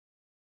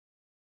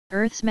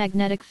Earth's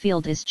magnetic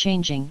field is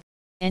changing.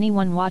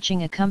 Anyone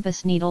watching a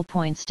compass needle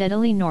point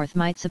steadily north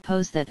might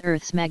suppose that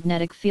Earth's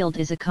magnetic field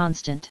is a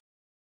constant.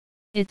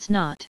 It's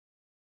not.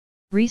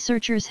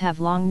 Researchers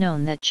have long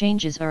known that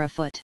changes are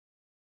afoot.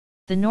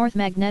 The North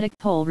Magnetic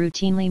Pole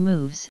routinely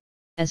moves,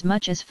 as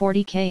much as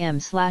 40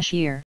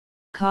 km/year,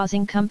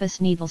 causing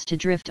compass needles to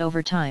drift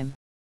over time.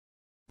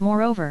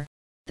 Moreover,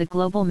 the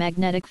global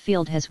magnetic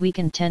field has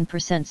weakened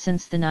 10%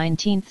 since the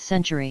 19th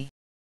century.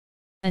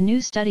 A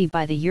new study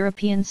by the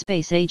European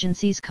Space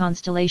Agency's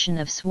constellation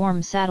of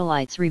swarm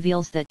satellites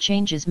reveals that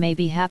changes may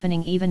be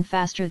happening even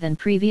faster than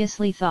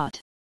previously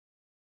thought.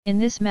 In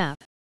this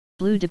map,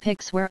 blue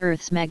depicts where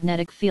Earth's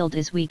magnetic field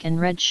is weak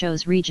and red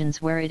shows regions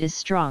where it is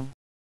strong.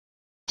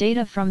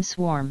 Data from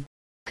SWARM,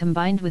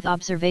 combined with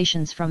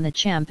observations from the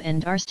CHAMP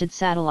and ARSTED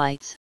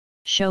satellites,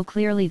 show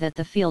clearly that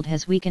the field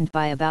has weakened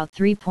by about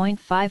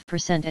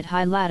 3.5% at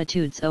high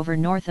latitudes over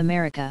North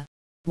America,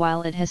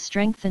 while it has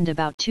strengthened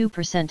about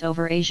 2%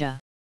 over Asia.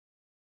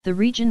 The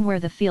region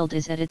where the field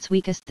is at its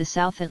weakest, the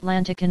South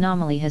Atlantic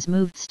anomaly, has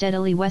moved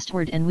steadily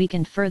westward and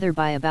weakened further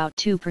by about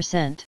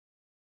 2%.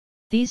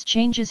 These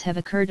changes have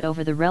occurred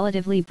over the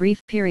relatively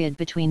brief period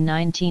between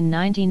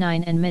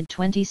 1999 and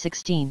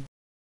mid-2016.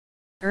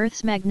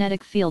 Earth's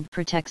magnetic field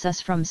protects us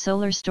from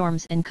solar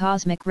storms and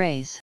cosmic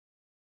rays.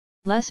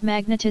 Less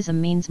magnetism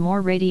means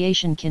more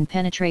radiation can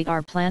penetrate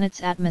our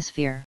planet's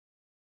atmosphere.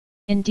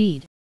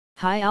 Indeed,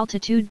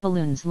 high-altitude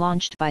balloons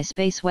launched by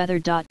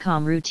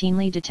spaceweather.com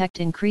routinely detect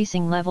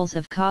increasing levels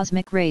of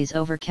cosmic rays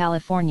over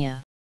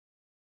California.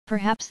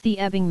 Perhaps the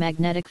ebbing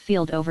magnetic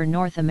field over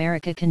North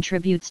America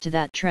contributes to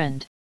that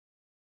trend.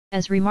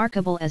 As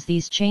remarkable as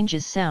these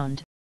changes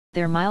sound,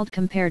 they're mild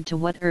compared to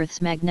what Earth's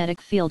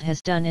magnetic field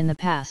has done in the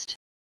past.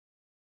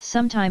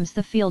 Sometimes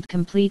the field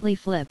completely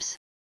flips,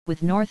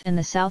 with North and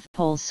the South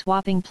poles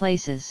swapping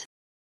places.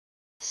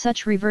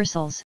 Such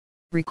reversals,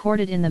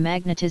 recorded in the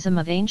magnetism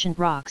of ancient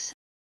rocks,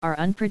 are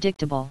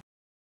unpredictable.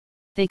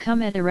 They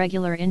come at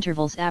irregular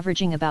intervals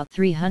averaging about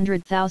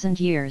 300,000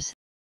 years,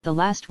 the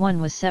last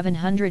one was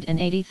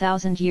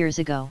 780,000 years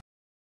ago.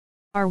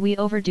 Are we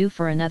overdue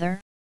for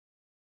another?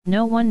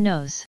 No one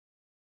knows.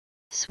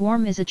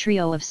 SWARM is a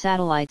trio of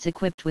satellites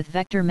equipped with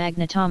vector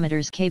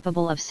magnetometers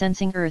capable of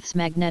sensing Earth's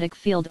magnetic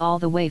field all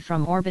the way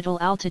from orbital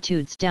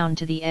altitudes down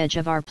to the edge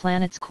of our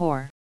planet's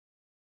core.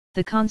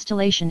 The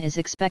constellation is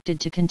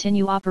expected to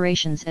continue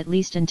operations at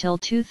least until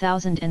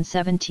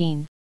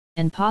 2017,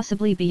 and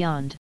possibly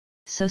beyond,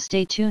 so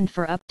stay tuned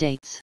for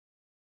updates.